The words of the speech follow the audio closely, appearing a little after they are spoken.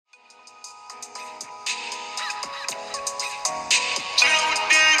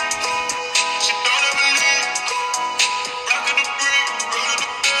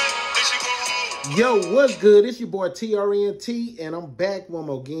Yo, what's good? It's your boy TRNT, and I'm back one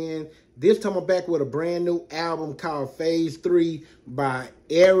more again. This time I'm back with a brand new album called Phase 3 by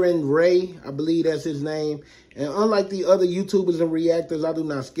Arin Ray. I believe that's his name. And unlike the other YouTubers and reactors, I do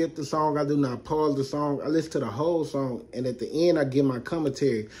not skip the song. I do not pause the song. I listen to the whole song, and at the end, I give my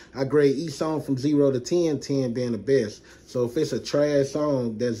commentary. I grade each song from 0 to 10, 10 being the best. So if it's a trash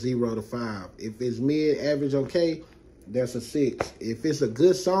song, that's 0 to 5. If it's mid, average, okay, that's a 6. If it's a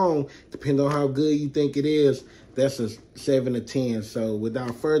good song, depending on how good you think it is, that's a 7 to 10. So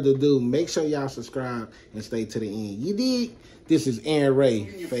without further ado, make sure y'all subscribe and stay to the end. You dig? This is Arin Ray,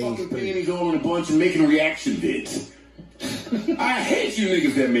 Phase 3. Panties on a bunch and making reaction vids. I hate you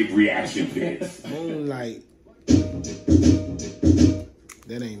niggas that make reaction vids. Moonlight.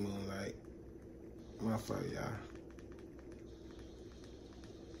 That ain't Moonlight. My fault, y'all.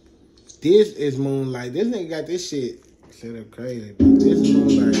 This is Moonlight. This nigga got this shit set up crazy. But this is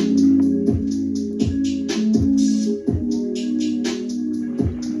Moonlight.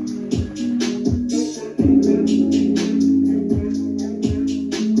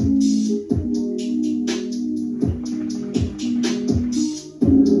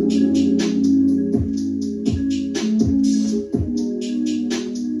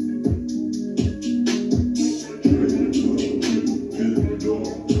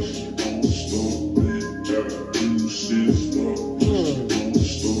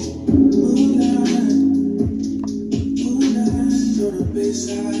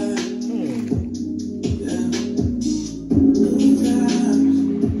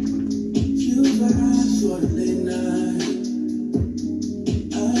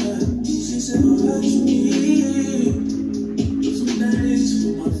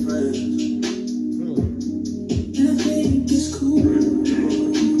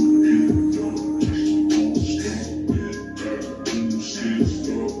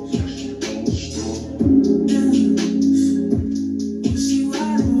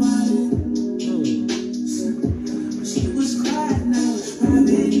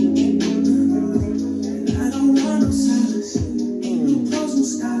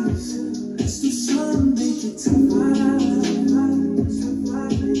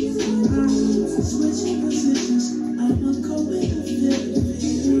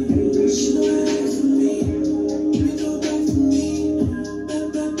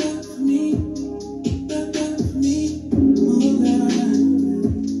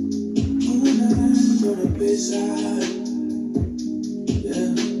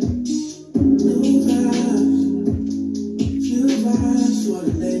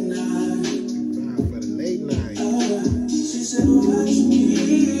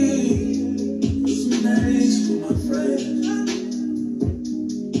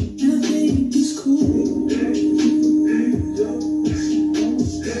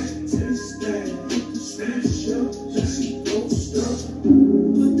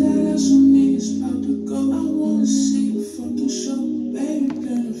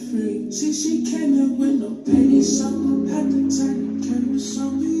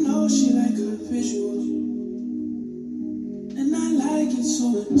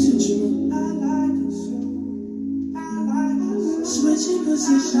 Switching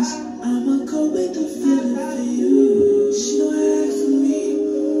positions, I'ma go with the feeling for you. She don't act for me,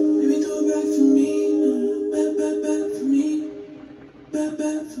 baby, throw it back for me, back for me,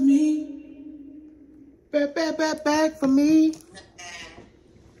 back for me, Back for me.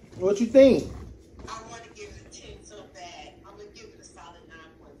 What you think? I want to give it a 10 so bad. I'm going to give it a solid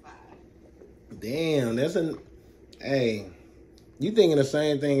 9.5. Damn, that's a... Hey, you thinking the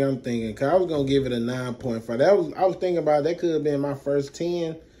same thing I'm thinking. Because I was going to give it a 9.5. I was thinking about that could have been my first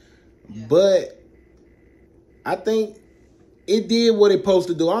 10. Yeah. But I think it did what it's supposed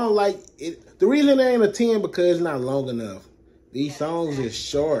to do. I don't like it. The reason it ain't a 10 because it's not long enough. These songs is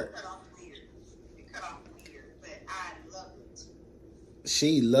short.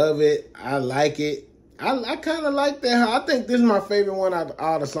 She love it. I like it. I kind of like that. I think this is my favorite one out of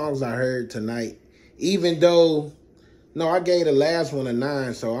all the songs I heard tonight. Even though, no, I gave the last one a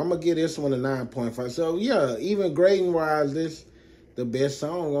 9, so I'm going to give this one a 9.5. So, yeah, even grading-wise, this the best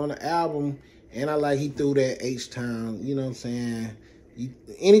song on the album. And I like he threw that H-Town, you know what I'm saying?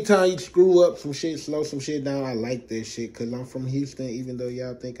 Anytime you screw up some shit, slow some shit down, I like that shit because I'm from Houston, even though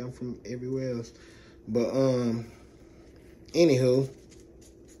y'all think I'm from everywhere else. But, anywho.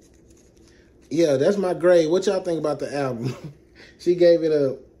 Yeah, that's my grade. What y'all think about the album? She gave it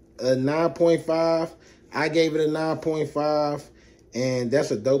a 9.5. I gave it a 9.5. And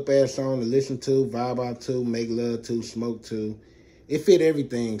that's a dope-ass song to listen to, vibe out to, make love to, smoke to. It fit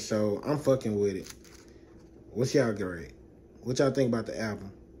everything, so I'm fucking with it. What's y'all grade? What y'all think about the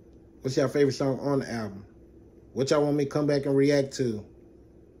album? What's your favorite song on the album? What y'all want me to come back and react to?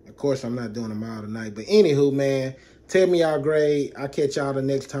 Of course, I'm not doing them all tonight. But anywho, man, tell me y'all grade. I'll catch y'all the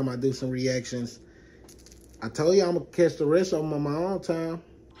next time I do some reactions. I told you I'm going to catch the rest of them on my own time.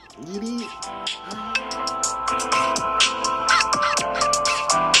 You did.